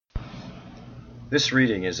This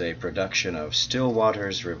reading is a production of Still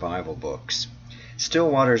Waters Revival Books.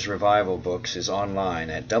 Still Waters Revival Books is online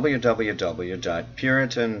at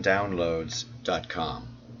www.puritandownloads.com.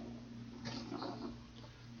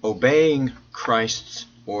 Obeying Christ's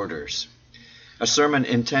Orders. A sermon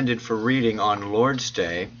intended for reading on Lord's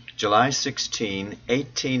Day, July 16,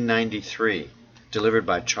 1893, delivered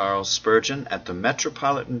by Charles Spurgeon at the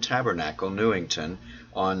Metropolitan Tabernacle, Newington,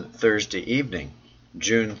 on Thursday evening,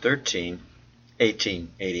 June 13,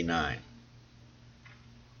 1889.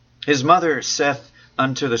 His mother saith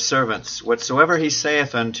unto the servants, Whatsoever he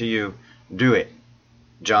saith unto you, do it.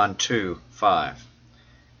 John 2:5.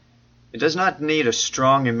 It does not need a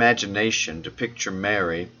strong imagination to picture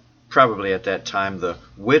Mary, probably at that time the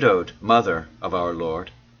widowed mother of our Lord.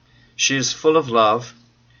 She is full of love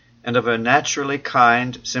and of a naturally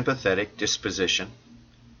kind, sympathetic disposition.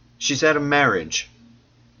 She's at a marriage,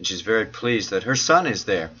 and she's very pleased that her son is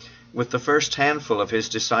there with the first handful of his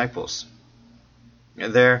disciples.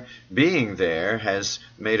 Their being there has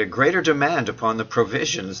made a greater demand upon the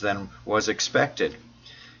provisions than was expected,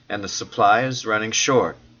 and the supply is running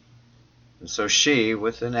short. And so she,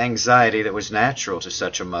 with an anxiety that was natural to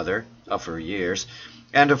such a mother of her years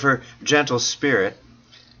and of her gentle spirit,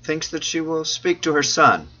 thinks that she will speak to her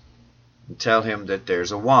son and tell him that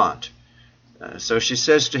there's a want. So she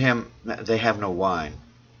says to him, they have no wine.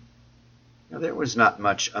 Now, there was not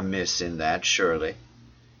much amiss in that, surely.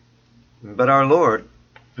 But our Lord,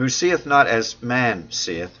 who seeth not as man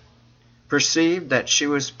seeth, perceived that she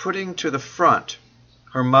was putting to the front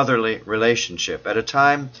her motherly relationship at a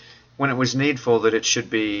time when it was needful that it should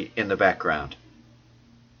be in the background.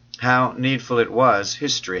 How needful it was,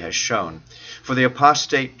 history has shown, for the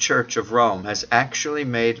apostate Church of Rome has actually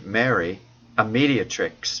made Mary a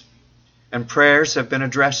mediatrix, and prayers have been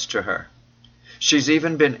addressed to her. She's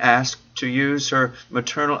even been asked to use her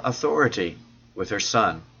maternal authority with her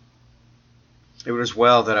son. It was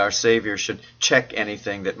well that our Savior should check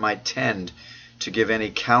anything that might tend to give any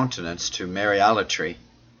countenance to Mariolatry,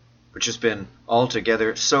 which has been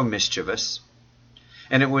altogether so mischievous.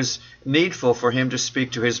 And it was needful for him to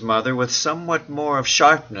speak to his mother with somewhat more of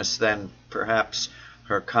sharpness than perhaps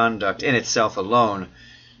her conduct in itself alone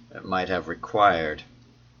might have required.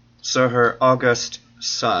 So her august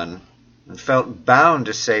son felt bound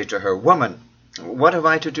to say to her, Woman, what have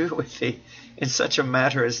I to do with thee in such a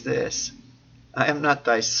matter as this? I am not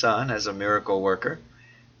thy son as a miracle worker.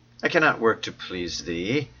 I cannot work to please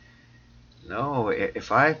thee. No, if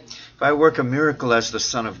I work a miracle as the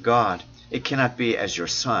Son of God, it cannot be as your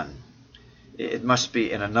son. It must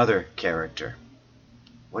be in another character.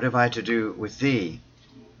 What have I to do with thee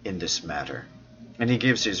in this matter? And he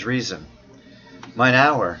gives his reason. Mine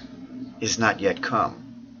hour is not yet come.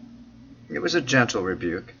 It was a gentle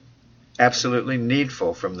rebuke, absolutely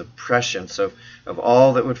needful from the prescience of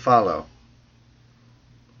all that would follow.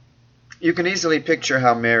 You can easily picture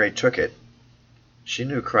how Mary took it. She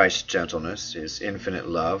knew Christ's gentleness, his infinite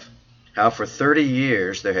love, how for 30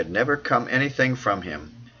 years there had never come anything from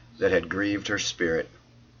him that had grieved her spirit.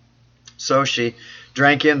 So she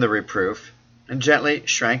drank in the reproof and gently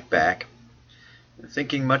shrank back,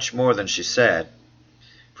 thinking much more than she said.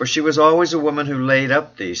 For she was always a woman who laid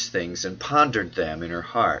up these things and pondered them in her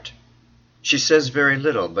heart. She says very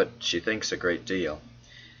little, but she thinks a great deal.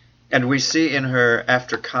 And we see in her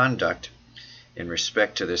after conduct, in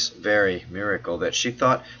respect to this very miracle, that she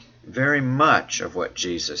thought very much of what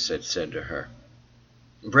Jesus had said to her.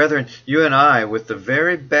 Brethren, you and I, with the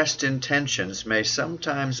very best intentions, may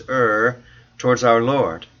sometimes err towards our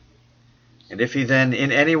Lord. And if he then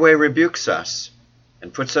in any way rebukes us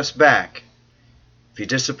and puts us back, if he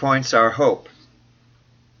disappoints our hope,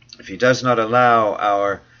 if he does not allow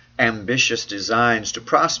our ambitious designs to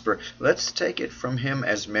prosper, let's take it from him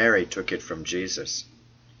as Mary took it from Jesus.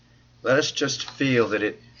 Let us just feel that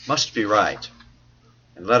it must be right,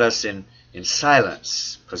 and let us in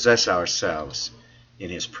silence possess ourselves in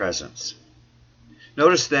his presence.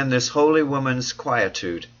 Notice then this holy woman's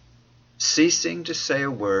quietude, ceasing to say a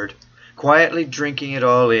word, quietly drinking it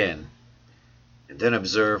all in. And then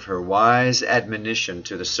observe her wise admonition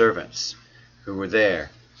to the servants who were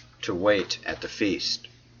there to wait at the feast.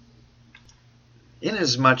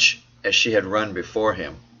 Inasmuch as she had run before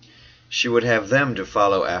him, she would have them to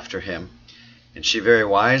follow after him. And she very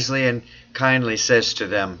wisely and kindly says to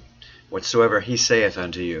them, Whatsoever he saith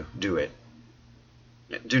unto you, do it.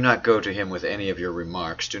 Do not go to him with any of your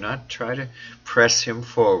remarks. Do not try to press him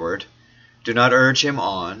forward. Do not urge him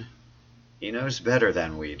on. He knows better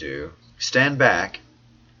than we do. Stand back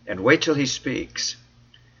and wait till he speaks,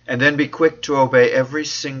 and then be quick to obey every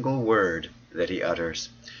single word that he utters.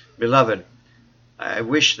 Beloved, I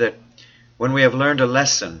wish that When we have learned a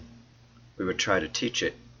lesson, we would try to teach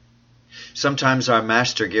it. Sometimes our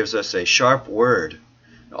master gives us a sharp word,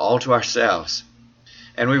 all to ourselves,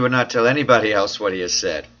 and we would not tell anybody else what he has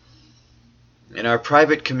said. In our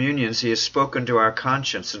private communions, he has spoken to our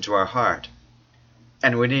conscience and to our heart,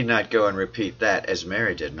 and we need not go and repeat that as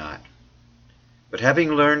Mary did not. But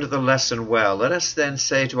having learned the lesson well, let us then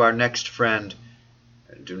say to our next friend,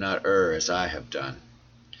 do not err as I have done.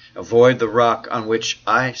 Avoid the rock on which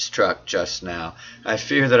I struck just now. I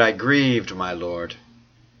fear that I grieved my Lord.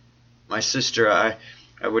 My sister, I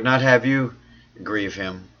would not have you grieve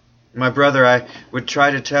him. My brother, I would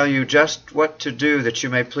try to tell you just what to do that you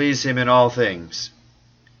may please him in all things.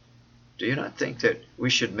 Do you not think that we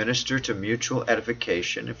should minister to mutual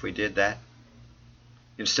edification if we did that?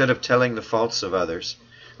 Instead of telling the faults of others,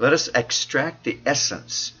 let us extract the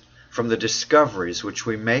essence from the discoveries which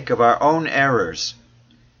we make of our own errors,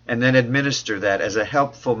 and then administer that as a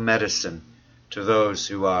helpful medicine to those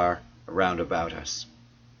who are round about us.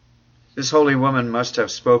 This holy woman must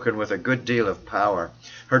have spoken with a good deal of power.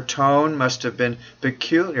 Her tone must have been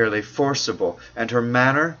peculiarly forcible, and her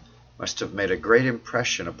manner must have made a great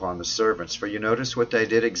impression upon the servants. For you notice what they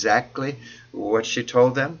did exactly, what she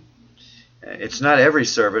told them? It's not every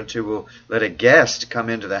servant who will let a guest come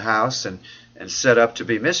into the house and set up to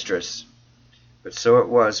be mistress. But so it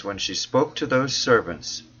was when she spoke to those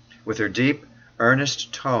servants with her deep,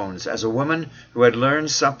 earnest tones, as a woman who had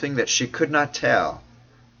learned something that she could not tell,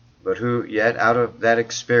 but who yet out of that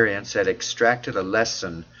experience had extracted a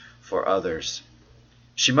lesson for others.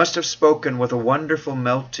 She must have spoken with a wonderful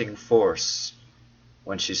melting force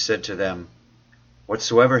when she said to them,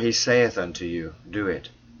 "Whatsoever he saith unto you, do it."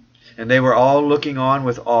 And they were all looking on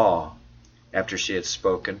with awe after she had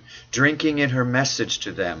spoken, drinking in her message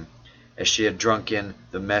to them as she had drunk in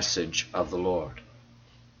the message of the Lord.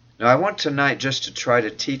 Now I want tonight just to try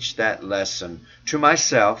to teach that lesson to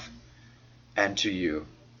myself and to you.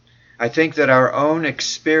 I think that our own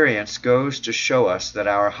experience goes to show us that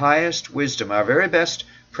our highest wisdom, our very best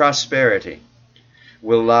prosperity,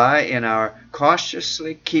 will lie in our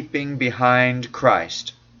cautiously keeping behind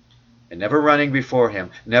Christ and never running before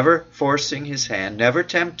him, never forcing his hand, never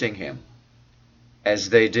tempting him,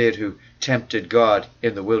 as they did who tempted God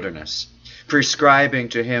in the wilderness, prescribing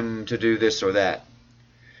to him to do this or that,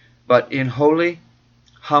 but in holy,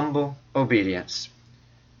 humble obedience,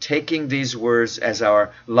 taking these words as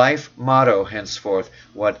our life motto henceforth: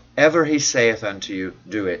 whatever he saith unto you,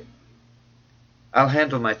 do it. I'll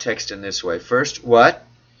handle my text in this way. First, what?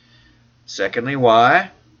 Secondly,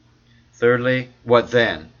 why? Thirdly, what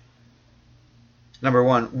then? Number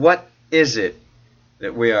one, what is it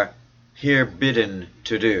that we are here bidden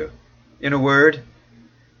to do? In a word,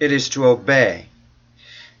 it is to obey.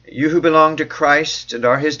 You who belong to Christ and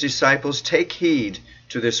are his disciples, take heed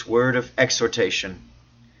to this word of exhortation.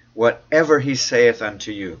 Whatever he saith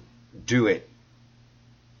unto you, do it.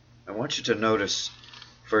 I want you to notice,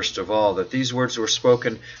 first of all, that these words were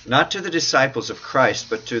spoken not to the disciples of Christ,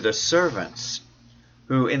 but to the servants,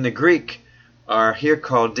 who in the Greek are here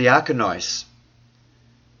called diakonos,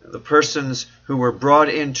 the persons who were brought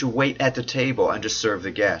in to wait at the table and to serve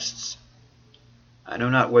the guests. I know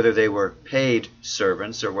not whether they were paid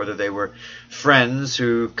servants or whether they were friends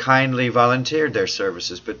who kindly volunteered their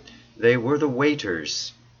services, but they were the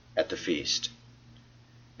waiters at the feast.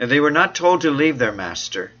 And they were not told to leave their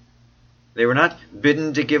master. They were not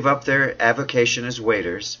bidden to give up their avocation as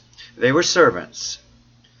waiters. They were servants,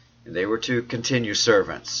 and they were to continue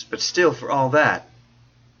servants. But still, for all that,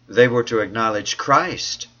 they were to acknowledge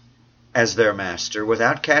Christ as their master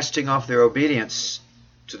without casting off their obedience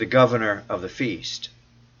to the governor of the feast.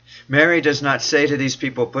 Mary does not say to these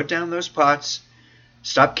people, "Put down those pots,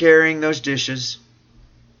 stop carrying those dishes."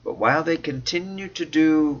 But while they continue to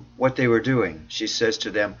do what they were doing, she says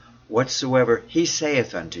to them, "Whatsoever he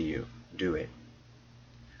saith unto you, do it."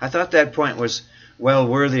 I thought that point was well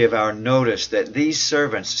worthy of our notice, that these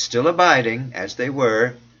servants, still abiding as they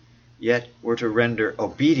were, yet were to render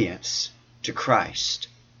obedience to Christ.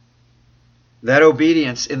 That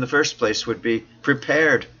obedience, in the first place, would be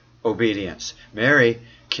prepared obedience. Mary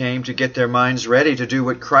came to get their minds ready to do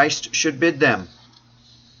what Christ should bid them.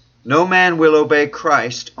 No man will obey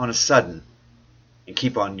Christ on a sudden and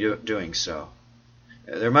keep on doing so.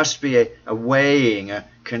 There must be a weighing, a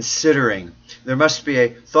considering. There must be a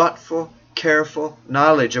thoughtful, careful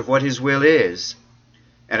knowledge of what his will is,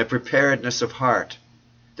 and a preparedness of heart,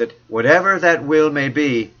 that whatever that will may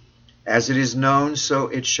be, as it is known, so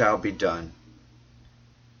it shall be done.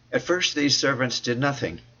 At first these servants did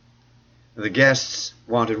nothing. The guests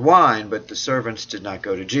wanted wine, but the servants did not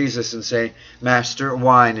go to Jesus and say, "Master,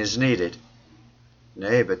 wine is needed."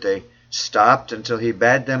 Nay, but they stopped until he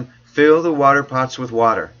bade them fill the water pots with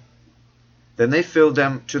water. Then they filled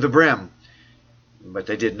them to the brim, but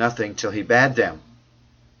they did nothing till he bade them.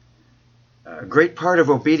 A great part of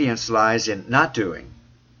obedience lies in not doing.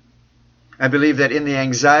 I believe that in the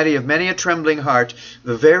anxiety of many a trembling heart,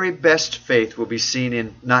 the very best faith will be seen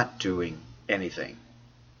in not doing anything.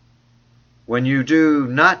 When you do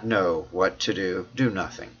not know what to do, do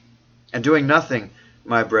nothing. And doing nothing,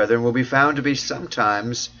 my brethren, will be found to be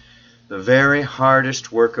sometimes the very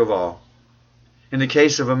hardest work of all. In the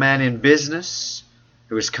case of a man in business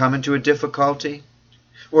who has come into a difficulty,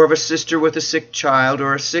 or of a sister with a sick child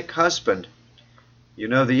or a sick husband, you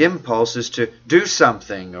know the impulse is to do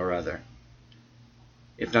something or other.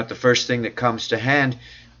 If not the first thing that comes to hand,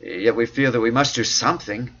 yet we feel that we must do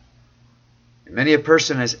something. And many a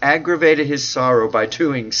person has aggravated his sorrow by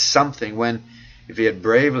doing something when, if he had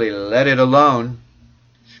bravely let it alone,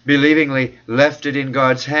 believingly left it in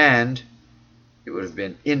God's hand, it would have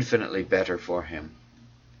been infinitely better for him.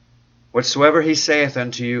 Whatsoever he saith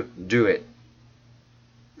unto you, do it.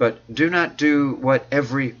 But do not do what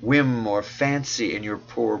every whim or fancy in your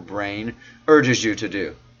poor brain urges you to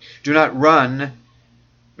do. Do not run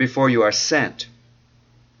before you are sent.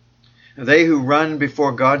 They who run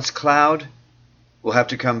before God's cloud will have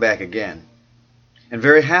to come back again. And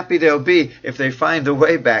very happy they'll be if they find the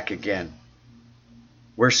way back again.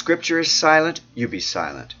 Where Scripture is silent, you be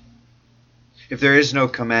silent. If there is no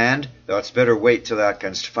command, thou hadst better wait till thou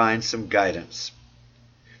canst find some guidance.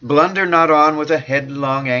 Blunder not on with a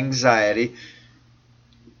headlong anxiety,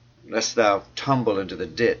 lest thou tumble into the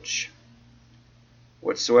ditch.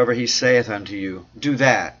 Whatsoever he saith unto you, do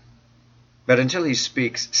that. But until he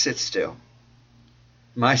speaks, sit still.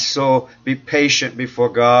 My soul, be patient before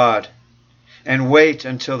God, and wait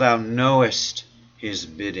until thou knowest his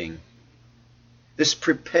bidding. This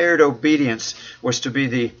prepared obedience was to be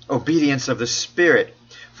the obedience of the Spirit,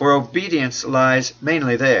 for obedience lies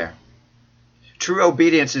mainly there. True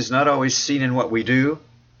obedience is not always seen in what we do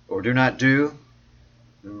or do not do,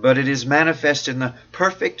 but it is manifest in the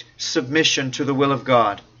perfect submission to the will of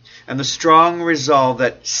God and the strong resolve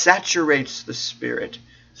that saturates the Spirit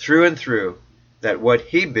through and through, that what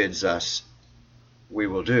he bids us, we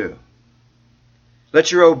will do.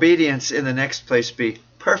 Let your obedience in the next place be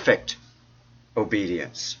perfect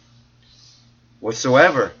obedience.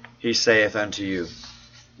 Whatsoever he saith unto you,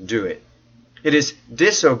 do it. It is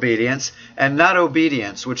disobedience and not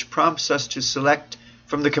obedience which prompts us to select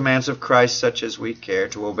from the commands of Christ such as we care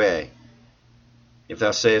to obey. If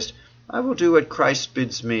thou sayest, I will do what Christ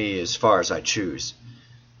bids me as far as I choose,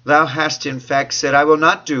 thou hast in fact said, I will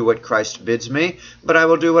not do what Christ bids me, but I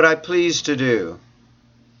will do what I please to do.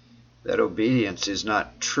 That obedience is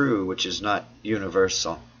not true, which is not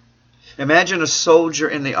universal. Imagine a soldier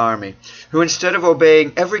in the army who, instead of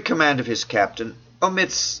obeying every command of his captain,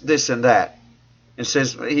 omits this and that, and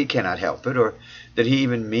says he cannot help it, or that he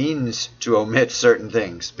even means to omit certain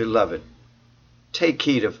things. Beloved, take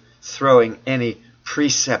heed of throwing any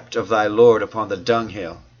precept of thy Lord upon the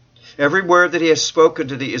dunghill. Every word that he has spoken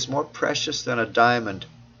to thee is more precious than a diamond.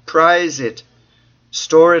 Prize it,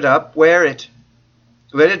 store it up, wear it.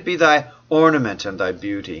 Let it be thy ornament and thy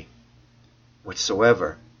beauty.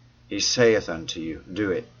 Whatsoever he saith unto you,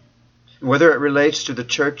 do it. Whether it relates to the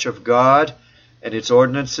church of God and its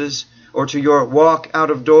ordinances, or to your walk out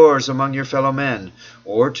of doors among your fellow men,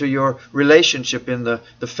 or to your relationship in the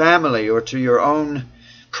family, or to your own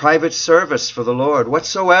private service for the Lord,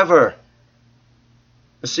 whatsoever.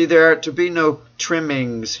 See, there are to be no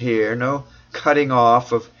trimmings here, no cutting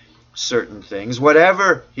off of certain things.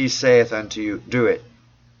 Whatever he saith unto you, do it.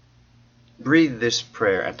 Breathe this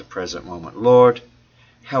prayer at the present moment. Lord,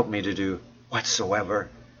 help me to do whatsoever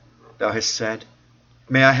thou hast said.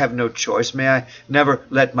 May I have no choice. May I never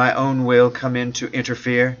let my own will come in to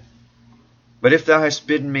interfere. But if thou hast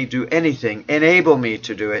bidden me do anything, enable me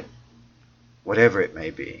to do it, whatever it may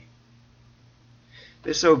be.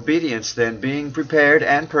 This obedience, then, being prepared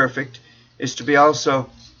and perfect, is to be also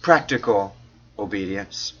practical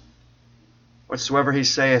obedience. Whatsoever he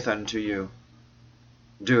saith unto you,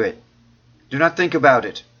 do it. Do not think about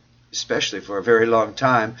it, especially for a very long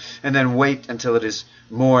time, and then wait until it is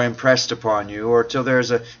more impressed upon you, or till there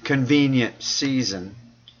is a convenient season.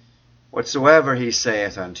 Whatsoever he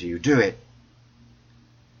saith unto you, do it.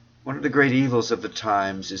 One of the great evils of the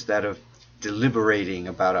times is that of deliberating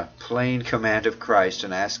about a plain command of Christ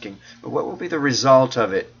and asking, what will be the result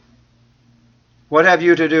of it? What have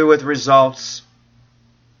you to do with results?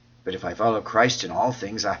 But if I follow Christ in all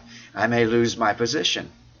things, I may lose my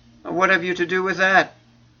position. What have you to do with that?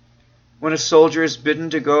 When a soldier is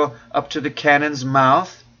bidden to go up to the cannon's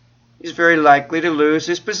mouth, he's very likely to lose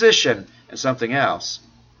his position and something else.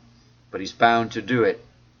 But he's bound to do it.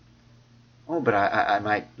 Oh, but I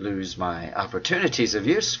might lose my opportunities of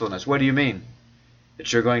usefulness. What do you mean?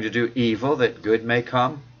 That you're going to do evil that good may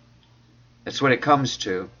come? That's what it comes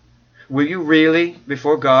to. Will you really,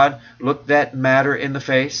 before God, look that matter in the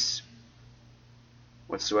face?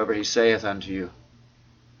 Whatsoever he saith unto you,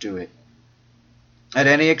 do it. At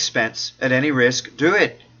any expense, at any risk, do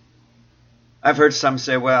it. I've heard some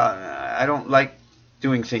say, well, I don't like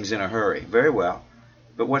doing things in a hurry. Very well.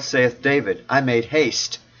 But what saith David? I made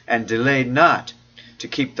haste and delayed not to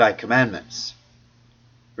keep thy commandments.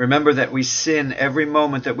 Remember that we sin every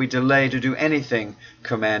moment that we delay to do anything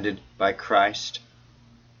commanded by Christ.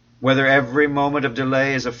 Whether every moment of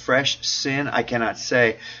delay is a fresh sin, I cannot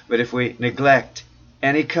say. But if we neglect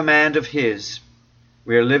any command of his,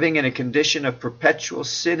 we are living in a condition of perpetual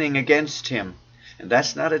sinning against him. And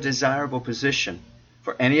that's not a desirable position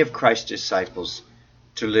for any of Christ's disciples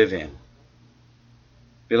to live in.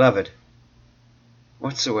 Beloved,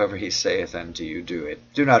 whatsoever he saith unto you, do it.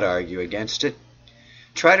 Do not argue against it.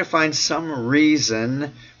 Try to find some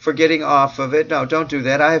reason for getting off of it. No, don't do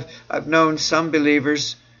that. I've known some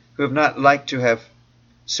believers who have not liked to have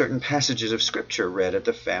certain passages of Scripture read at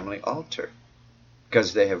the family altar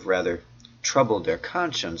because they have rather troubled their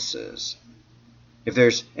consciences. If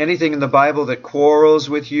there's anything in the Bible that quarrels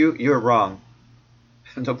with you, you're wrong.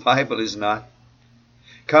 The Bible is not.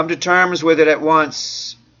 Come to terms with it at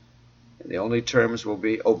once. And the only terms will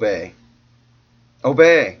be obey.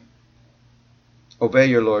 Obey. Obey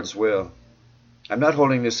your Lord's will. I'm not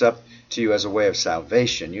holding this up to you as a way of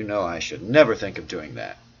salvation. You know I should never think of doing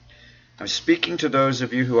that. I'm speaking to those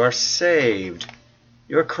of you who are saved.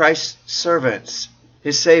 You're Christ's servants,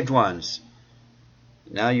 his saved ones.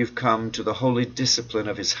 Now you've come to the holy discipline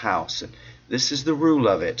of his house, and this is the rule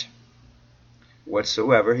of it.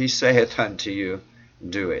 Whatsoever he saith unto you,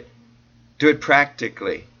 do it. Do it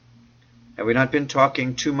practically. Have we not been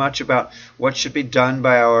talking too much about what should be done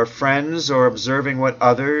by our friends or observing what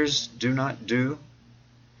others do not do?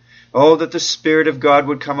 Oh, that the Spirit of God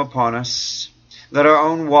would come upon us, that our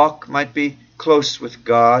own walk might be close with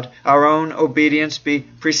God, our own obedience be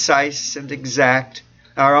precise and exact,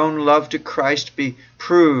 our own love to Christ be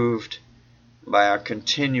proved by our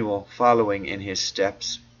continual following in his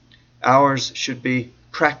steps. Ours should be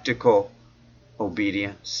practical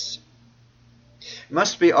obedience. It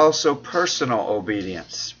must be also personal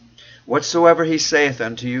obedience. Whatsoever he saith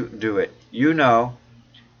unto you, do it. You know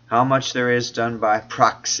how much there is done by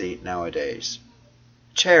proxy nowadays.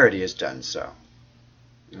 Charity is done so.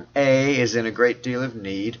 A is in a great deal of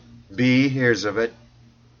need. B hears of it,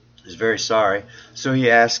 is very sorry, so he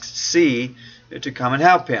asks C to come and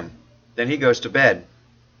help him. Then he goes to bed,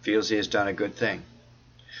 feels he has done a good thing.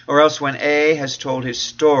 Or else when A has told his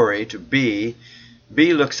story to B,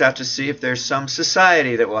 B looks out to see if there's some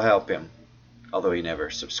society that will help him, although he never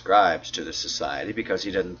subscribes to the society because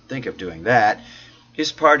he doesn't think of doing that.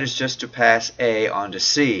 His part is just to pass A on to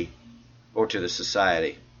C, or to the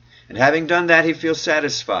society. And having done that, he feels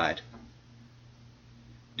satisfied.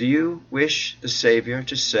 Do you wish the Savior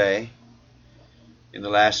to say, in the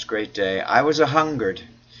last great day, I was a-hungered,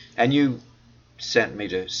 and you sent me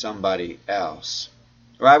to somebody else?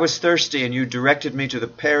 Or I was thirsty, and you directed me to the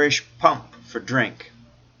parish pump for drink?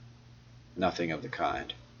 Nothing of the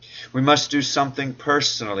kind. We must do something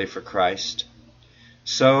personally for Christ.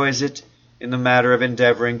 So is it in the matter of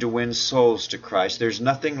endeavoring to win souls to Christ. There's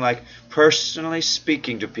nothing like personally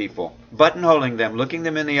speaking to people, buttonholing them, looking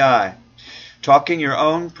them in the eye, talking your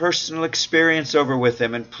own personal experience over with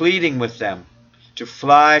them, and pleading with them to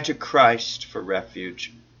fly to Christ for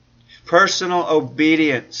refuge. Personal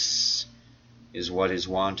obedience is what is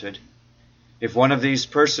wanted. If one of these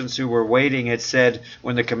persons who were waiting had said,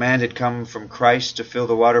 when the command had come from Christ to fill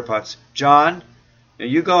the water pots, John,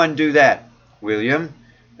 you go and do that. William,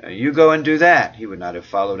 you go and do that, he would not have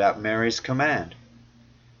followed out Mary's command.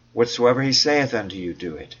 Whatsoever he saith unto you,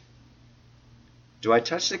 do it. Do I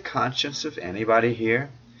touch the conscience of anybody here?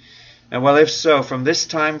 And well, if so, from this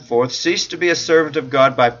time forth, cease to be a servant of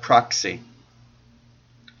God by proxy,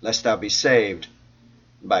 lest thou be saved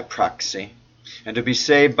by proxy. And to be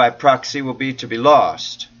saved by proxy will be to be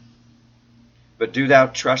lost. But do thou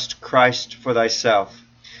trust Christ for thyself,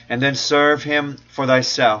 and then serve him for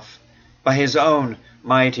thyself, by his own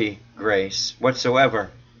mighty grace. Whatsoever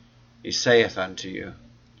he saith unto you,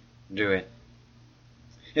 do it.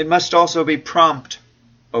 It must also be prompt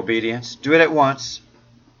obedience. Do it at once.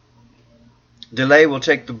 Delay will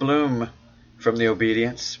take the bloom from the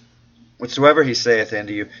obedience. Whatsoever he saith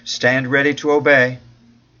unto you, stand ready to obey.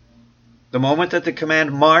 The moment that the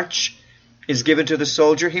command march is given to the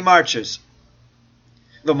soldier, he marches.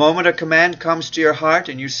 The moment a command comes to your heart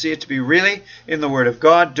and you see it to be really in the Word of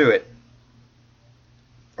God, do it.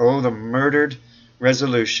 Oh, the murdered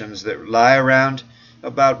resolutions that lie around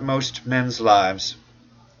about most men's lives.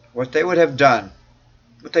 What they would have done,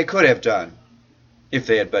 what they could have done, if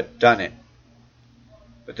they had but done it.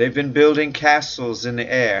 But they've been building castles in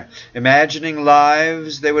the air, imagining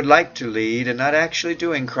lives they would like to lead and not actually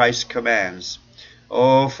doing Christ's commands.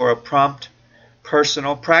 Oh, for a prompt,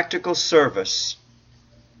 personal, practical service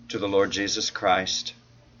to the Lord Jesus Christ.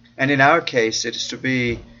 And in our case, it is to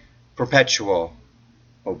be perpetual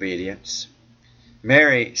obedience.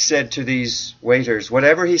 Mary said to these waiters,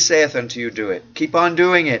 "Whatever he saith unto you, do it." Keep on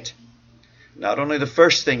doing it. Not only the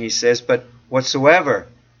first thing he says, but whatsoever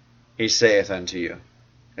he saith unto you.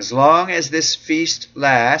 As long as this feast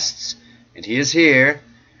lasts, and he is here,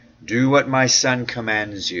 do what my Son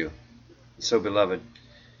commands you. So, beloved,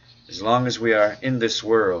 as long as we are in this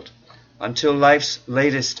world, until life's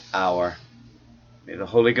latest hour, may the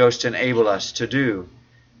Holy Ghost enable us to do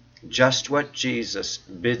just what Jesus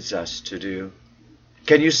bids us to do.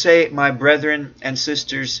 Can you say, my brethren and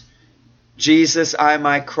sisters, Jesus, I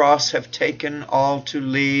my cross have taken all to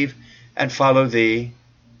leave and follow thee?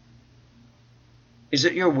 Is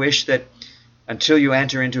it your wish that until you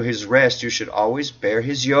enter into his rest you should always bear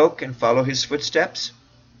his yoke and follow his footsteps?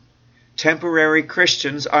 Temporary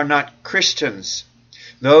Christians are not Christians.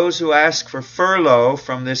 Those who ask for furlough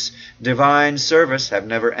from this divine service have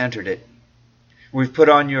never entered it. We've put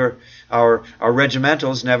on our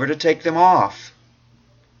regimentals never to take them off.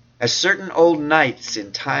 As certain old knights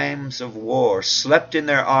in times of war slept in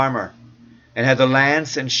their armor and had the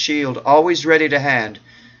lance and shield always ready to hand,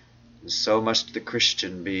 so must the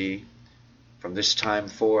Christian be from this time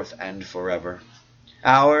forth and forever.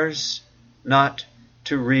 Ours not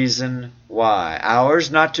to reason why,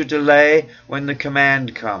 ours not to delay when the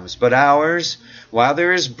command comes, but ours, while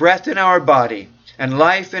there is breath in our body and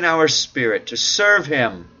life in our spirit, to serve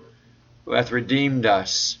him who hath redeemed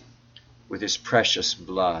us with his precious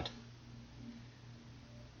blood.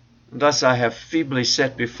 Thus I have feebly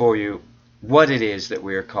set before you what it is that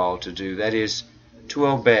we are called to do, that is, to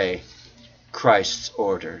obey Christ's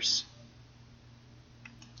orders.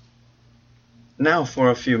 Now for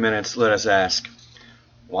a few minutes let us ask,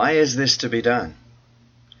 why is this to be done?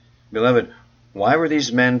 Beloved, why were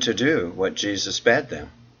these men to do what Jesus bade them?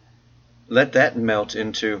 Let that melt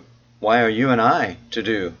into, why are you and I to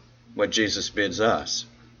do what Jesus bids us?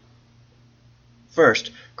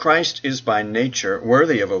 First, Christ is by nature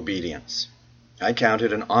worthy of obedience. I count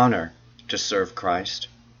it an honor to serve Christ.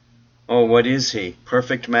 Oh, what is he?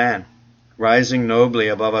 Perfect man, rising nobly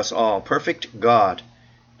above us all, perfect God,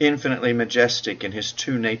 infinitely majestic in his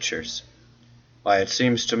two natures. Why, it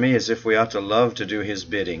seems to me as if we ought to love to do his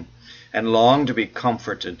bidding, and long to be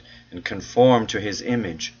comforted and conformed to his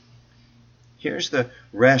image. Here's the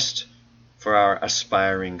rest for our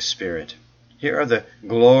aspiring spirit. Here are the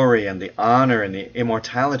glory and the honor and the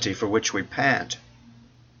immortality for which we pant.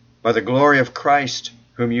 By the glory of Christ,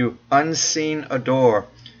 whom you unseen adore,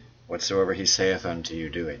 whatsoever he saith unto you,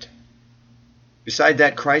 do it. Beside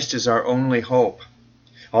that, Christ is our only hope.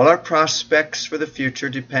 All our prospects for the future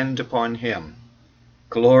depend upon him.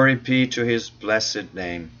 Glory be to his blessed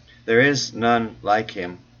name. There is none like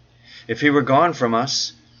him. If he were gone from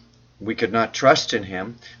us, we could not trust in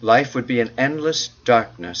him. Life would be an endless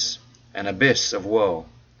darkness, an abyss of woe.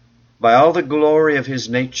 By all the glory of his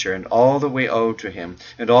nature and all that we owe to him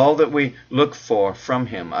and all that we look for from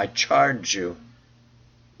him, I charge you,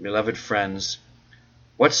 beloved friends,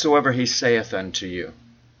 whatsoever he saith unto you,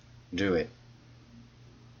 do it.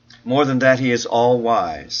 More than that, he is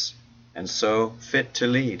all-wise, and so fit to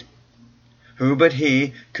lead. Who but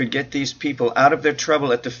he could get these people out of their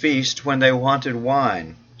trouble at the feast when they wanted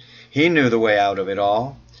wine? He knew the way out of it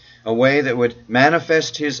all, a way that would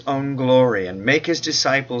manifest his own glory and make his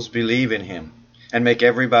disciples believe in him and make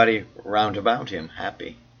everybody round about him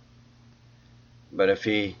happy. But if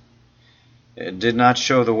he did not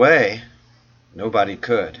show the way, nobody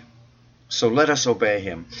could. So let us obey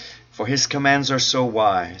him, for his commands are so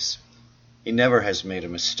wise. He never has made a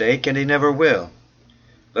mistake, and he never will.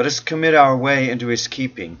 Let us commit our way into his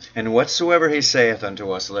keeping, and whatsoever he saith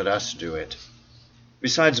unto us, let us do it.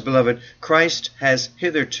 Besides, beloved, Christ has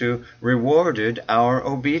hitherto rewarded our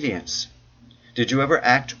obedience. Did you ever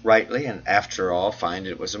act rightly and after all find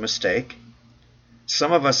it was a mistake?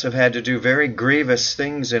 Some of us have had to do very grievous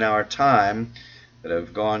things in our time that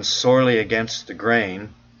have gone sorely against the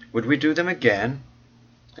grain. Would we do them again?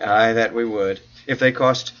 Aye, that we would, if they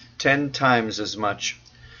cost 10 times as much.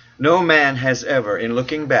 No man has ever, in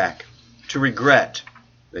looking back, to regret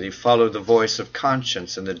that he followed the voice of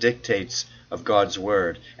conscience and the dictates of God's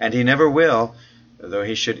word. And he never will, though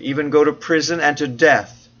he should even go to prison and to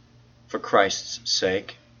death for Christ's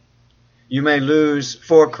sake. You may lose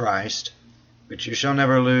for Christ, but you shall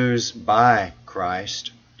never lose by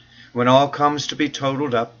Christ. When all comes to be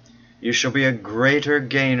totaled up, you shall be a greater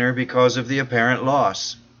gainer because of the apparent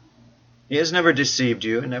loss. He has never deceived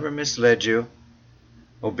you and never misled you.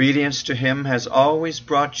 Obedience to him has always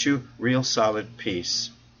brought you real solid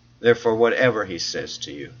peace. Therefore, whatever he says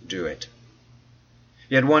to you, do it.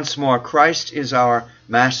 Yet once more, Christ is our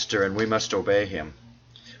master, and we must obey him.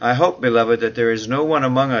 I hope, beloved, that there is no one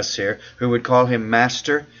among us here who would call him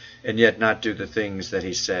master and yet not do the things that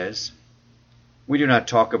he says. We do not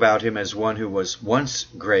talk about him as one who was once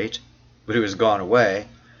great, but who has gone away,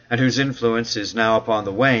 and whose influence is now upon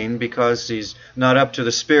the wane because he's not up to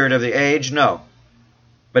the spirit of the age. No,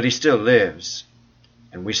 but he still lives,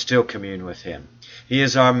 and we still commune with him. He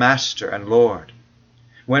is our Master and Lord.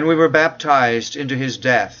 When we were baptized into his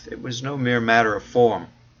death, it was no mere matter of form,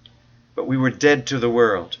 but we were dead to the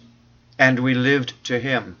world, and we lived to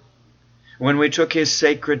him. When we took his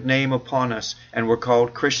sacred name upon us and were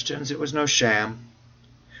called Christians, it was no sham.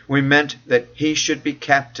 We meant that he should be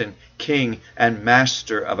captain, king, and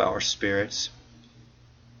master of our spirits.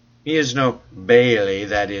 He is no Bailey,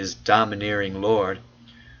 that is, domineering Lord,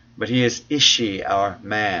 but he is Ishi, our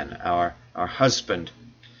man, our husband.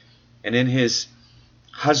 And in his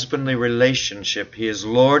husbandly relationship, he is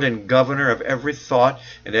Lord and governor of every thought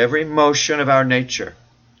and every motion of our nature.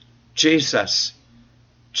 Jesus,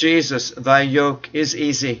 thy yoke is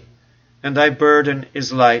easy, and thy burden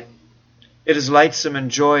is light. It is lightsome and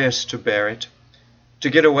joyous to bear it. To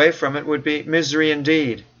get away from it would be misery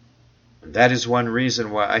indeed. And that is one reason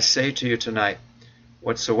why I say to you tonight,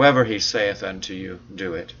 whatsoever he saith unto you,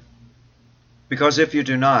 do it. Because if you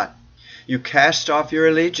do not, you cast off your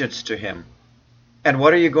allegiance to him. And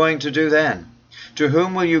what are you going to do then? To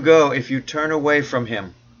whom will you go if you turn away from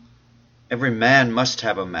him? Every man must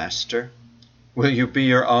have a master. Will you be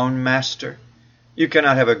your own master? You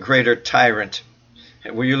cannot have a greater tyrant.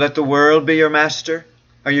 Will you let the world be your master?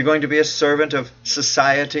 Are you going to be a servant of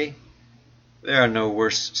society? There are no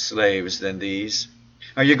worse slaves than these.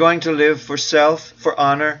 Are you going to live for self, for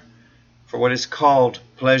honor, for what is called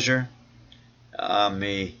pleasure? Ah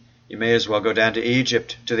me, you may as well go down to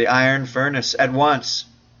Egypt, to the iron furnace, at once.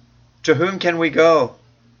 To whom can we go?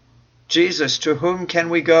 Jesus, to whom can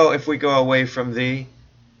we go if we go away from thee?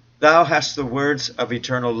 Thou hast the words of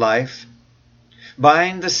eternal life.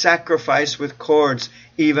 Bind the sacrifice with cords,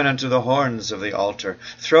 even unto the horns of the altar.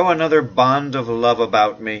 Throw another bond of love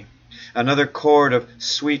about me, another cord of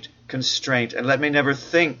sweet constraint, and let me never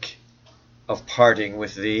think of parting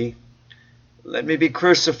with thee. Let me be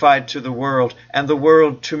crucified to the world, and the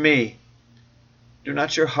world to me. Do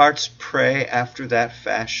not your hearts pray after that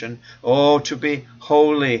fashion? Oh, to be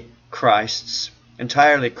wholly Christ's,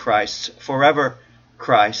 entirely Christ's, forever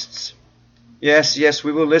Christ's. Yes,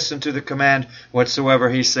 we will listen to the command,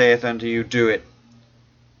 whatsoever he saith unto you, do it.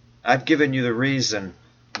 I've given you the reason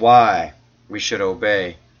why we should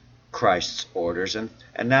obey Christ's orders. And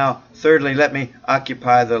now, thirdly, let me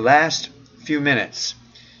occupy the last few minutes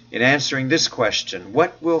in answering this question.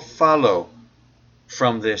 What will follow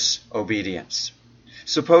from this obedience?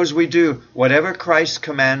 Suppose we do whatever Christ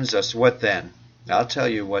commands us, what then? I'll tell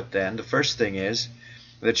you what then. The first thing is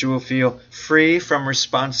that you will feel free from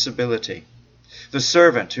responsibility. The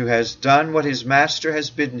servant who has done what his master has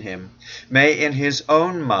bidden him may in his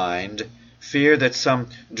own mind fear that some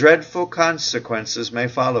dreadful consequences may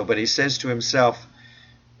follow, but he says to himself,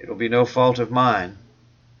 it will be no fault of mine.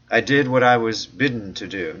 I did what I was bidden to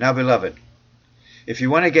do. Now, beloved, if you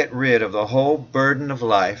want to get rid of the whole burden of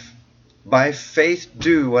life, by faith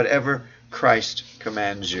do whatever Christ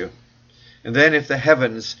commands you. And then if the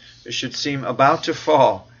heavens should seem about to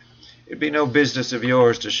fall, it'd be no business of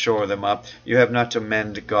yours to shore them up. You have not to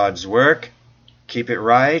mend God's work. Keep it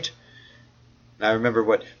right. I remember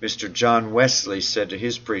what Mr. John Wesley said to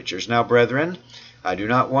his preachers. Now, brethren, I do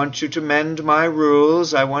not want you to mend my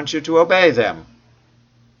rules. I want you to obey them.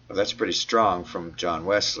 Well, that's pretty strong from John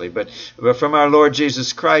Wesley, but from our Lord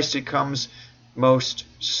Jesus Christ it comes most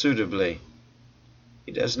suitably.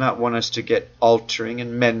 He does not want us to get altering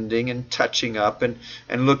and mending and touching up and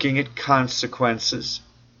looking at consequences.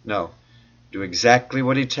 No, do exactly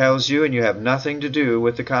what he tells you, and you have nothing to do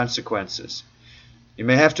with the consequences. You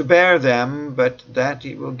may have to bear them, but that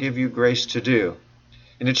he will give you grace to do.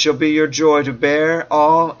 And it shall be your joy to bear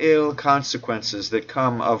all ill consequences that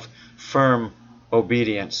come of firm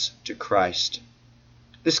obedience to Christ.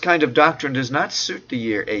 This kind of doctrine does not suit the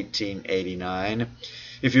year 1889.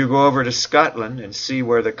 If you go over to Scotland and see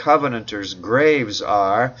where the Covenanters' graves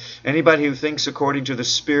are, anybody who thinks according to the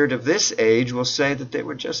spirit of this age will say that they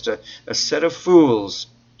were just a set of fools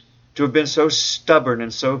to have been so stubborn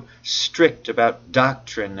and so strict about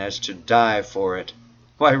doctrine as to die for it.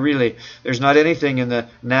 Why, really, there's not anything in the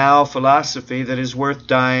now philosophy that is worth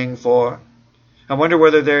dying for. I wonder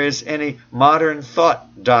whether there is any modern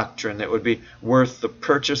thought doctrine that would be worth the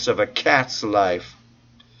purchase of a cat's life.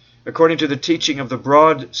 According to the teaching of the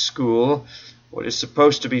Broad School, what is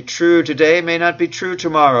supposed to be true today may not be true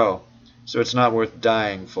tomorrow, so it's not worth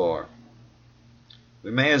dying for.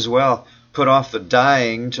 We may as well put off the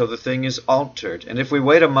dying till the thing is altered, and if we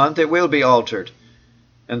wait a month, it will be altered.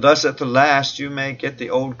 And thus at the last you may get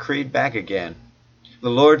the old creed back again. The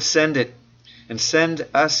Lord send it, and send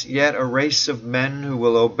us yet a race of men who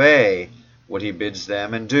will obey what he bids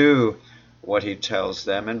them, and do what he tells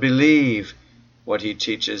them, and believe what he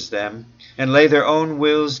teaches them, and lay their own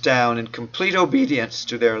wills down in complete obedience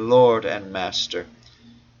to their Lord and Master.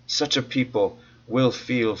 Such a people will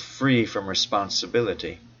feel free from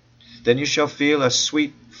responsibility. Then you shall feel a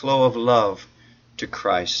sweet flow of love to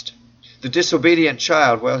Christ. The disobedient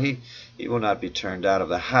child, well, he will not be turned out of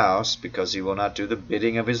the house because he will not do the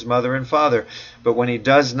bidding of his mother and father. But when he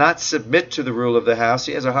does not submit to the rule of the house,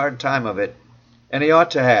 he has a hard time of it, and he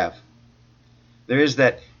ought to have. There is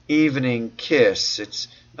that evening kiss. It's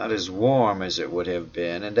not as warm as it would have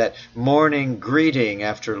been, and that morning greeting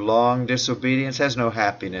after long disobedience has no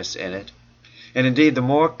happiness in it. And indeed, the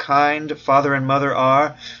more kind father and mother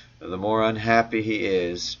are, the more unhappy he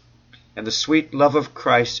is. And the sweet love of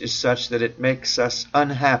Christ is such that it makes us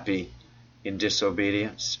unhappy in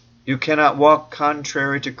disobedience. You cannot walk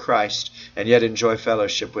contrary to Christ and yet enjoy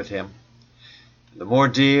fellowship with him. The more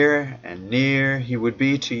dear and near he would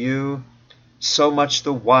be to you, so much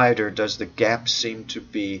the wider does the gap seem to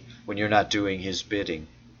be when you're not doing his bidding.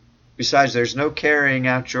 Besides, there's no carrying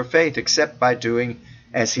out your faith except by doing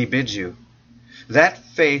as he bids you. That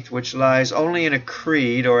faith which lies only in a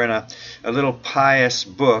creed or in a little pious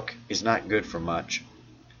book is not good for much.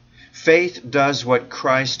 Faith does what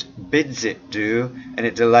Christ bids it do, and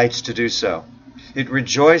it delights to do so. It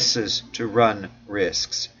rejoices to run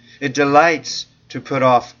risks. It delights to put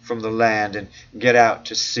off from the land and get out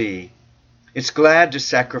to sea. It's glad to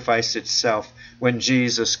sacrifice itself when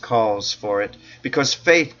Jesus calls for it, because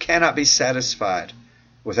faith cannot be satisfied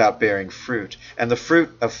without bearing fruit, and the fruit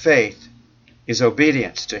of faith is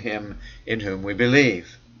obedience to him in whom we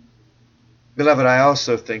believe. Beloved, I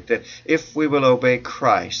also think that if we will obey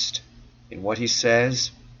Christ in what he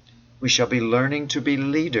says, we shall be learning to be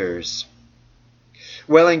leaders.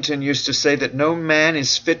 Wellington used to say that no man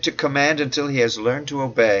is fit to command until he has learned to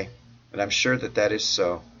obey, and I'm sure that that is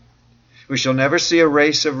so. We shall never see a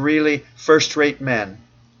race of really first-rate men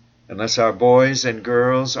unless our boys and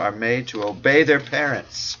girls are made to obey their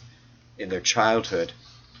parents in their childhood.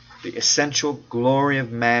 The essential glory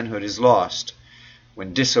of manhood is lost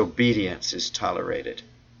when disobedience is tolerated.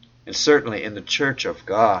 And certainly in the church of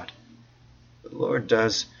God, the Lord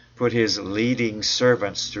does put his leading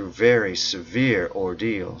servants through very severe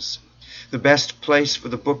ordeals. The best place for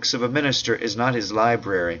the books of a minister is not his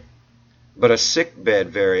library, but a sick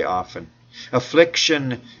bed very often.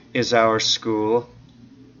 Affliction is our school.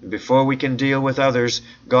 And before we can deal with others,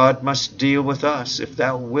 God must deal with us. If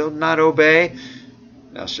thou wilt not obey,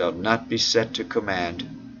 thou shalt not be set to command.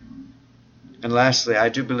 And lastly, I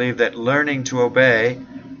do believe that learning to obey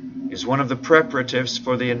is one of the preparatives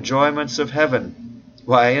for the enjoyments of heaven.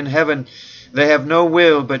 Why, in heaven they have no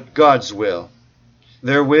will but God's will.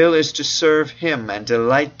 Their will is to serve him and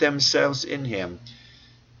delight themselves in him.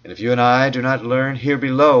 And if you and I do not learn here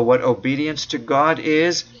below what obedience to God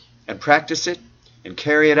is, and practice it, and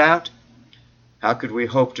carry it out, how could we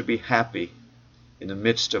hope to be happy in the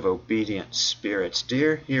midst of obedient spirits?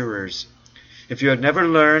 Dear hearers, if you had never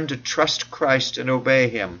learned to trust Christ and obey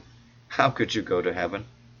him, how could you go to heaven?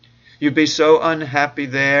 You'd be so unhappy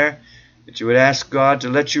there that you would ask God to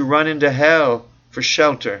let you run into hell for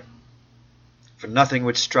shelter. For nothing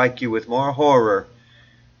would strike you with more horror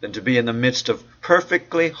than to be in the midst of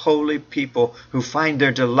perfectly holy people who find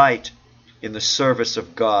their delight in the service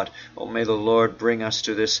of God. Oh, may the Lord bring us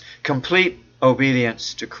to this complete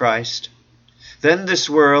obedience to Christ. Then this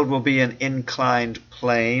world will be an inclined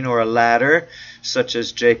plane or a ladder, such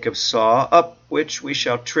as Jacob saw, up which we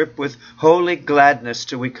shall trip with holy gladness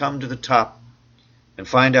till we come to the top and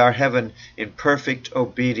find our heaven in perfect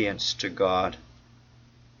obedience to God.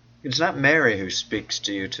 It's not Mary who speaks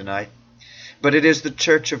to you tonight, but it is the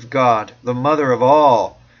church of God, the mother of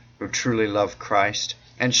all who truly love Christ.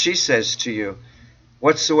 And she says to you,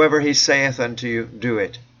 whatsoever he saith unto you, do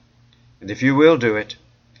it. And if you will do it,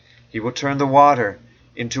 He will turn the water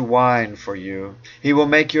into wine for you. He will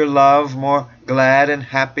make your love more glad and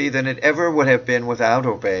happy than it ever would have been without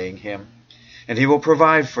obeying Him. And He will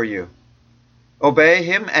provide for you. Obey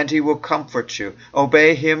Him, and He will comfort you.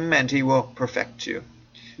 Obey Him, and He will perfect you.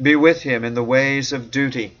 Be with Him in the ways of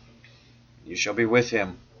duty. You shall be with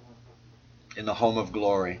Him in the home of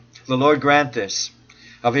glory. The Lord grant this,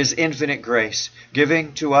 of His infinite grace,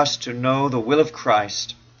 giving to us to know the will of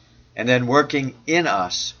Christ, and then working in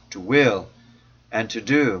us to will and to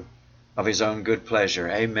do of His own good pleasure.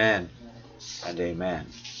 Amen and amen.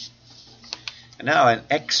 And now an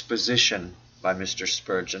exposition by Mr.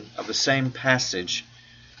 Spurgeon of the same passage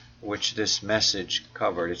which this message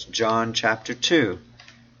covered. It's John chapter 2,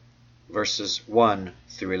 verses 1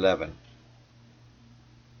 through 11.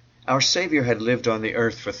 Our Savior had lived on the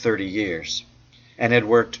earth for 30 years and had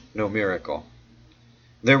worked no miracle.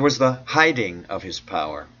 There was the hiding of His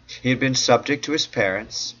power. He had been subject to His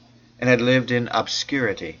parents and had lived in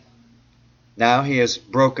obscurity. Now He has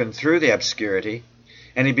broken through the obscurity,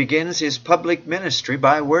 and He begins His public ministry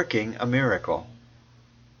by working a miracle.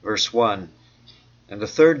 Verse 1, And the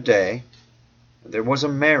third day there was a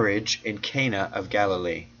marriage in Cana of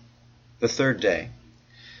Galilee. The third day.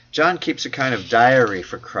 John keeps a kind of diary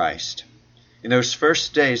for Christ. In those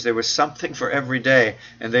first days there was something for every day,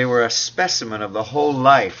 and they were a specimen of the whole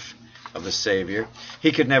life of the Savior.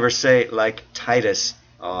 He could never say, like Titus,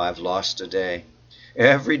 "Oh, I've lost a day."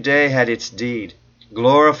 Every day had its deed,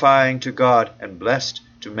 glorifying to God and blessed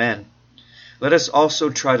to men. Let us also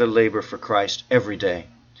try to labor for Christ every day.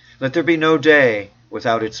 Let there be no day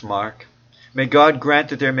without its mark. May God grant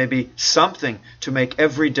that there may be something to make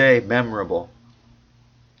every day memorable.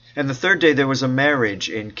 And the third day there was a marriage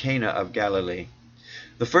in Cana of Galilee.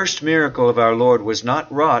 The first miracle of our Lord was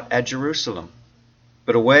not wrought at Jerusalem,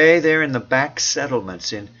 but away there in the back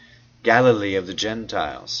settlements in Galilee of the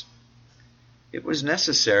Gentiles. It was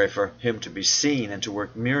necessary for Him to be seen and to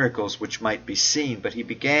work miracles which might be seen, but He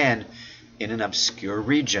began in an obscure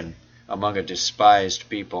region among a despised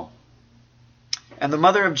people. And the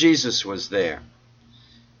mother of Jesus was there.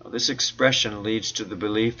 This expression leads to the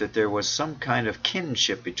belief that there was some kind of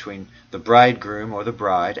kinship between the bridegroom or the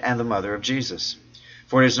bride and the mother of Jesus.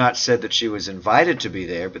 For it is not said that she was invited to be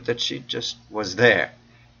there, but that she just was there.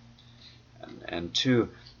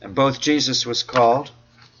 And both Jesus was called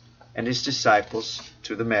and His disciples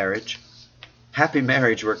to the marriage. Happy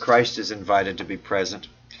marriage where Christ is invited to be present.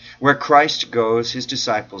 Where Christ goes, His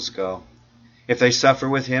disciples go. If they suffer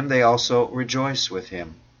with Him, they also rejoice with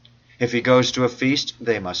Him. If He goes to a feast,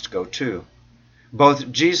 they must go too.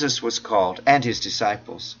 Both Jesus was called and His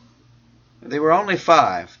disciples. They were only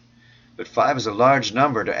 5, but 5 is a large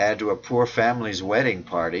number to add to a poor family's wedding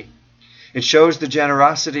party. It shows the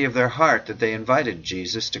generosity of their heart that they invited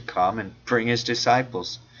Jesus to come and bring His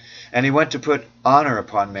disciples. And He went to put honor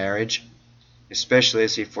upon marriage, especially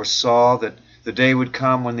as He foresaw that the day would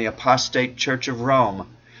come when the apostate Church of Rome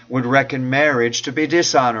would reckon marriage to be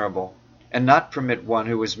dishonorable, and not permit one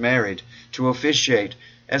who was married to officiate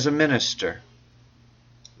as a minister.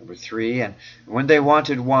 Number 3, And when they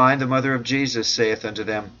wanted wine, the mother of Jesus saith unto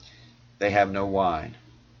them, They have no wine.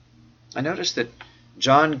 I notice that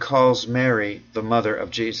John calls Mary the mother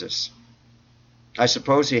of Jesus. I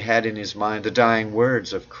suppose he had in his mind the dying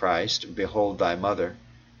words of Christ, Behold thy mother.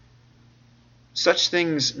 Such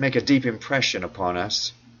things make a deep impression upon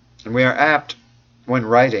us, and we are apt, when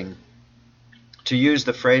writing, to use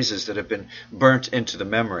the phrases that have been burnt into the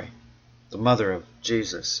memory, the mother of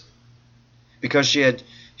Jesus. Because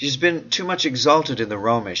she's been too much exalted in the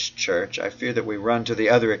Romish church, I fear that we run to the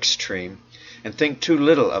other extreme and think too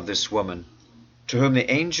little of this woman, to whom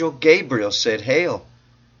the angel Gabriel said, Hail,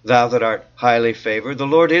 thou that art highly favored, the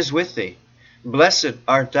Lord is with thee. Blessed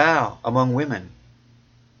art thou among women.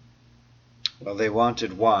 Well, they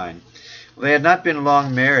wanted wine. They had not been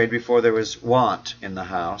long married before there was want in the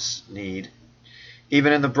house, need.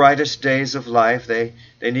 Even in the brightest days of life, they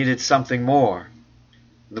needed something more.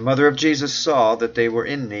 The mother of Jesus saw that they were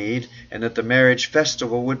in need and that the marriage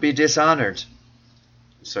festival would be dishonored.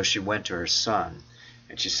 So she went to her son,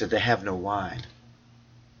 and she said, They have no wine.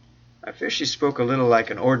 I fear she spoke a little like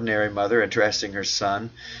an ordinary mother addressing her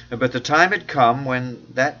son, but the time had come when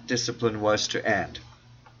that discipline was to end.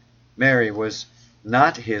 Mary was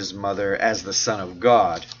not his mother as the Son of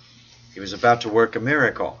God. He was about to work a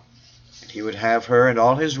miracle. He would have her and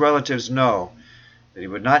all his relatives know that he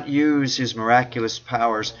would not use his miraculous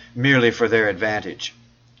powers merely for their advantage,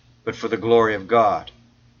 but for the glory of God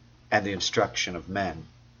and the instruction of men.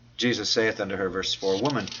 Jesus saith unto her, verse 4,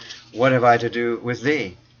 Woman, what have I to do with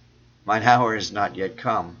thee? Mine hour is not yet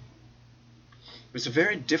come. It was a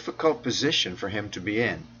very difficult position for him to be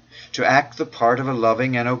in. to act the part of a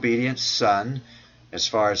loving and obedient son, as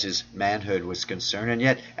far as his manhood was concerned, and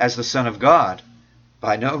yet, as the Son of God,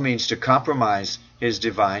 by no means to compromise his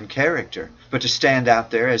divine character, but to stand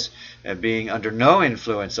out there as being under no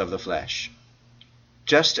influence of the flesh.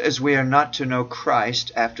 Just as we are not to know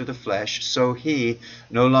Christ after the flesh, so he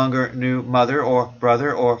no longer knew mother or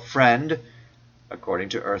brother or friend according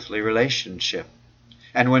to earthly relationship.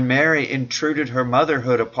 And when Mary intruded her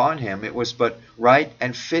motherhood upon him, it was but right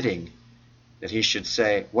and fitting that he should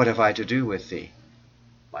say, "What have I to do with thee?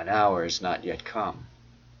 Mine hour is not yet come."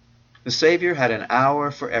 The Savior had an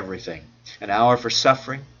hour for everything, an hour for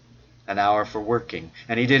suffering, an hour for working,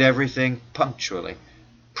 and he did everything punctually,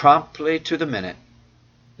 promptly to the minute.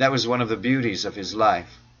 That was one of the beauties of his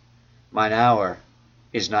life. Mine hour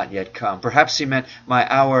is not yet come. Perhaps he meant my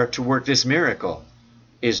hour to work this miracle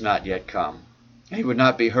is not yet come. He would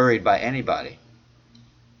not be hurried by anybody.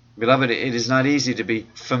 Beloved, it is not easy to be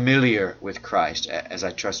familiar with Christ, as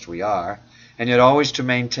I trust we are, and yet always to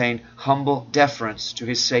maintain humble deference to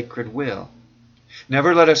his sacred will.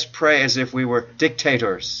 Never let us pray as if we were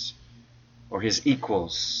dictators or his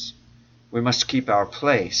equals. We must keep our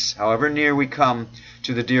place, however near we come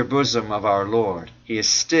to the dear bosom of our Lord. He is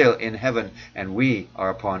still in heaven, and we are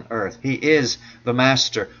upon earth. He is the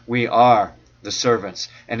master. We are the servants.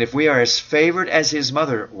 And if we are as favored as his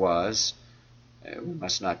mother was, we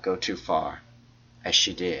must not go too far, as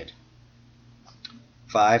she did.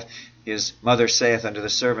 5. His mother saith unto the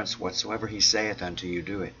servants, "Whatsoever he saith unto you,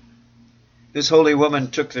 do it." This holy woman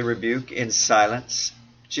took the rebuke in silence.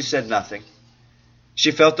 She said nothing.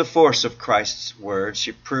 She felt the force of Christ's words.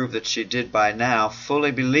 She proved that she did by now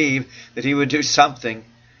fully believe that he would do something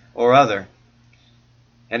or other.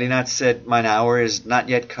 Had he not said, "Mine hour is not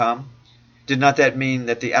yet come"? Did not that mean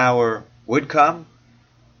that the hour would come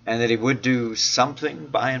and that he would do something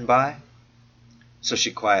by and by? So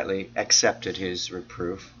she quietly accepted his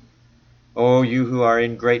reproof. Oh, you who are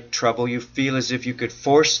in great trouble, you feel as if you could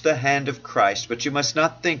force the hand of Christ, but you must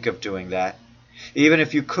not think of doing that. Even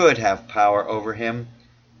if you could have power over him,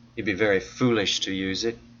 you'd be very foolish to use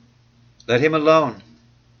it. Let him alone.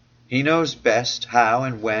 He knows best how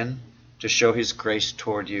and when to show his grace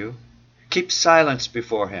toward you. Keep silence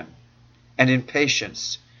before him, and in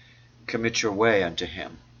patience commit your way unto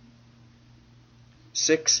him.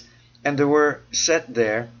 6. And there were set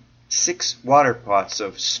there 6 water pots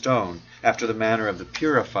of stone, after the manner of the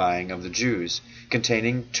purifying of the Jews,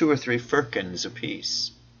 containing 2 or 3 firkins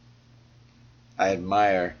apiece. I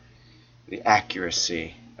admire the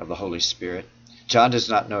accuracy of the Holy Spirit. John does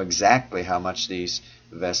not know exactly how much these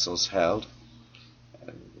vessels held.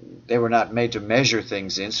 They were not made to measure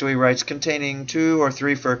things in, so he writes containing 2 or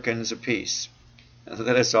 3 firkins apiece.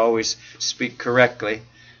 Let us always speak correctly.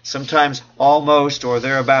 Sometimes almost or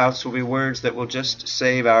thereabouts will be words that will just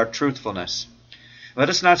save our truthfulness. Let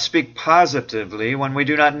us not speak positively when we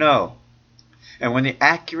do not know, and when the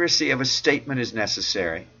accuracy of a statement is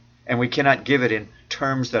necessary, and we cannot give it in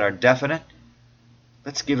terms that are definite.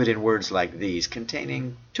 Let's give it in words like these,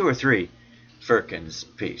 containing 2 or 3 firkins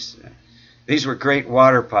apiece. These were great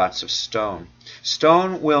water pots of stone.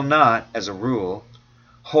 Stone will not, as a rule,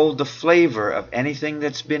 hold the flavor of anything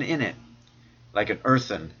that's been in it, like an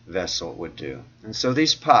earthen vessel would do. And so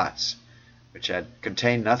these pots, which had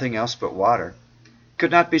contained nothing else but water, could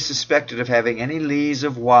not be suspected of having any lees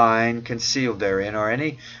of wine concealed therein, or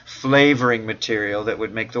any flavoring material that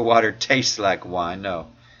would make the water taste like wine. No,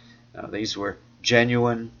 these were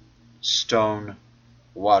genuine stone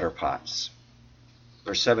water pots.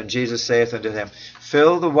 Verse 7, Jesus saith unto them,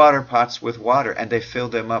 "Fill the water pots with water," and they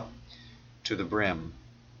filled them up to the brim.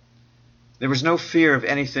 There was no fear of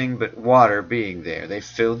anything but water being there. They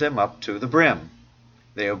filled them up to the brim.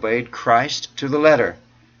 They obeyed Christ to the letter.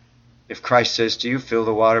 If Christ says to you, fill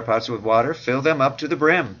the water pots with water, fill them up to the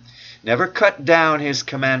brim. Never cut down his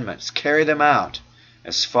commandments. Carry them out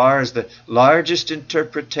as far as the largest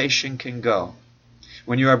interpretation can go.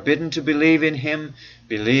 When you are bidden to believe in him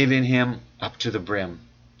up to the brim.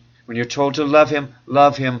 When you're told to love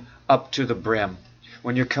him up to the brim.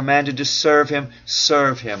 When you're commanded to serve him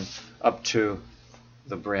up to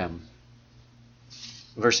the brim.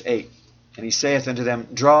 Verse 8, and he saith unto them,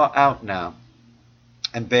 "Draw out now,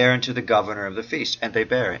 and bear unto the governor of the feast." And they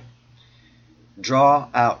bear it. Draw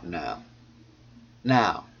out now.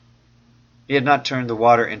 Now, he had not turned the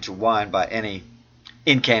water into wine by any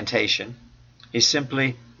incantation. He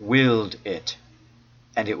simply willed it,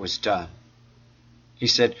 and it was done. He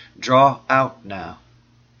said, "Draw out now."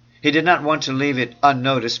 He did not want to leave it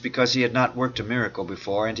unnoticed because he had not worked a miracle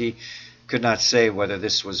before, and he could not say whether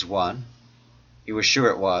this was one. He was sure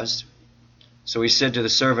it was. So he said to the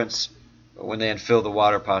servants, But when they had filled the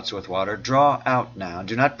water pots with water, draw out now.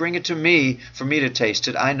 Do not bring it to me, for me to taste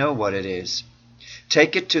it. I know what it is.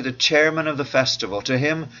 Take it to the chairman of the festival, to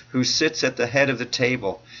him who sits at the head of the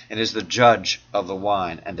table and is the judge of the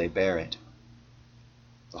wine, and they bear it.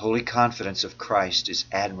 The holy confidence of Christ is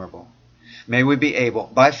admirable. May we be able,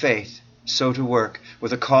 by faith, so to work,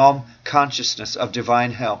 with a calm consciousness of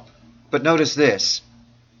divine help. But notice this.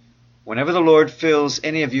 Whenever the Lord fills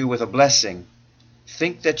any of you with a blessing,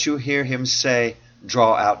 think that you hear him say,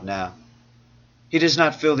 draw out now. He does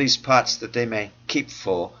not fill these pots that they may keep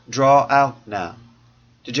full. Draw out now.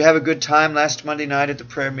 Did you have a good time last Monday night at the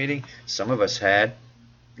prayer meeting? Some of us had.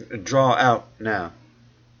 Draw out now.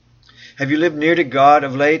 Have you lived near to God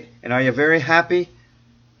of late, and are you very happy?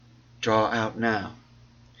 Draw out now.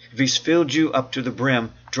 If he's filled you up to the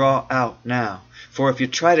brim, draw out now. For if you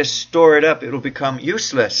try to store it up, it will become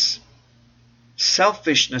useless.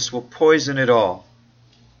 Selfishness will poison it all.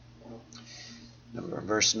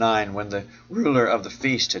 Verse 9, when the ruler of the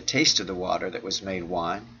feast had tasted the water that was made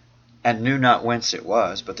wine, and knew not whence it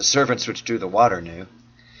was, but the servants which drew the water knew,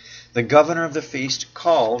 the governor of the feast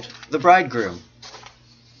called the bridegroom.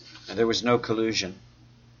 And there was no collusion.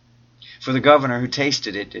 For the governor who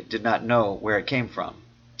tasted it did not know where it came from.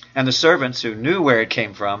 And the servants who knew where it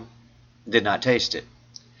came from did not taste it,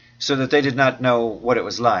 so that they did not know what it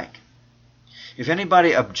was like. If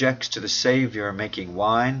anybody objects to the Savior making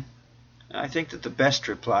wine, I think that the best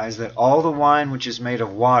reply is that all the wine which is made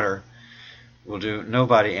of water will do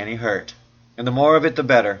nobody any hurt, and the more of it the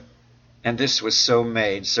better. And this was so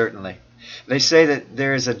made, certainly. They say that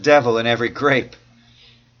there is a devil in every grape.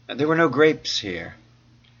 And there were no grapes here.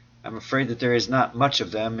 I'm afraid that there is not much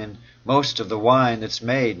of them in most of the wine that's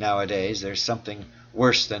made nowadays. There's something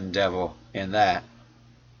worse than devil in that.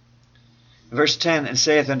 Verse 10, and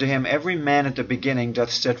saith unto him, every man at the beginning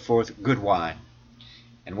doth set forth good wine.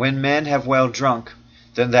 And when men have well drunk,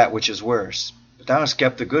 then that which is worse. But thou hast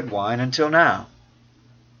kept the good wine until now.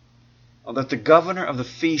 Well, that the governor of the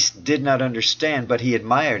feast did not understand, but he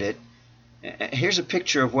admired it. Here's a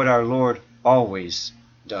picture of what our Lord always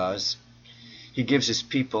does. He gives his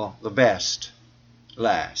people the best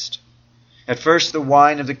last. At first the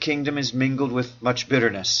wine of the kingdom is mingled with much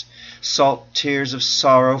bitterness. Salt tears of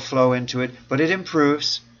sorrow flow into it, but it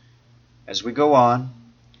improves as we go on.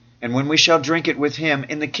 And when we shall drink it with him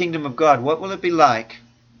in the kingdom of God, what will it be like?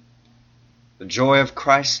 The joy of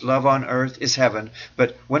Christ's love on earth is heaven,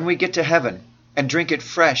 but when we get to heaven and drink it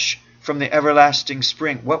fresh from the everlasting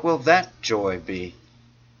spring, what will that joy be?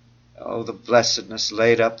 Oh, the blessedness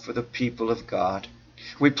laid up for the people of God.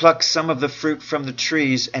 We pluck some of the fruit from the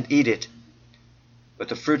trees and eat it, but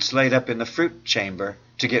the fruits laid up in the fruit chamber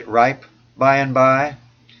to get ripe by and by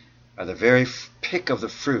are the very pick of the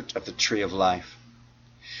fruit of the tree of life.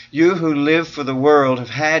 You who live for the world have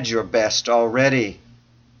had your best already.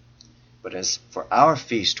 But as for our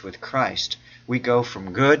feast with Christ, we go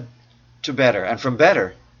from good to better, and from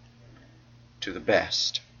better to the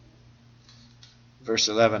best. Verse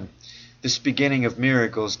 11, this beginning of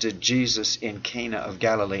miracles did Jesus in Cana of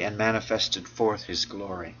Galilee, and manifested forth his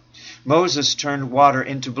glory. Moses turned water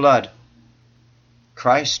into blood.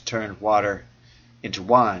 Christ turned water into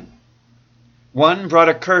wine. One brought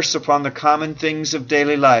a curse upon the common things of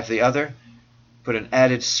daily life. The other put an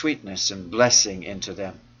added sweetness and blessing into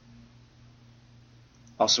them.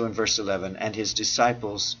 Also in verse 11, and his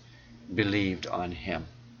disciples believed on him.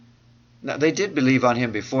 Now, they did believe on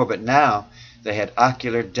him before, but now they had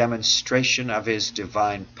ocular demonstration of his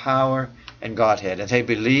divine power and Godhead, and they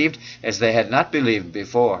believed as they had not believed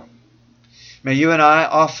before. May you and I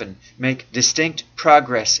often make distinct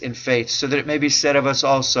progress in faith, so that it may be said of us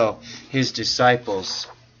also, his disciples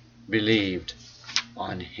believed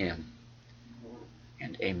on him.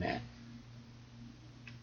 And amen.